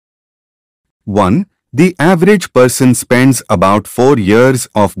1. The average person spends about 4 years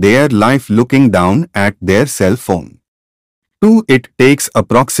of their life looking down at their cell phone. 2. It takes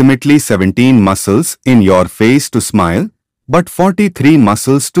approximately 17 muscles in your face to smile, but 43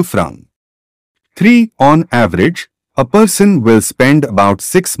 muscles to frown. 3. On average, a person will spend about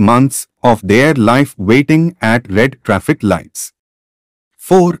 6 months of their life waiting at red traffic lights.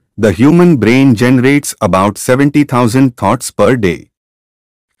 4. The human brain generates about 70,000 thoughts per day.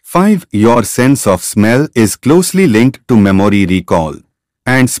 5. Your sense of smell is closely linked to memory recall,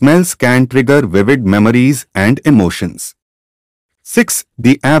 and smells can trigger vivid memories and emotions. 6.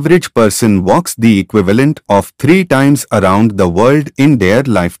 The average person walks the equivalent of 3 times around the world in their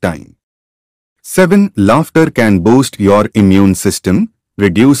lifetime. 7. Laughter can boost your immune system,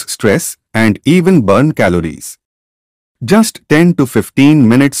 reduce stress, and even burn calories. Just 10 to 15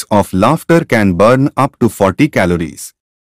 minutes of laughter can burn up to 40 calories.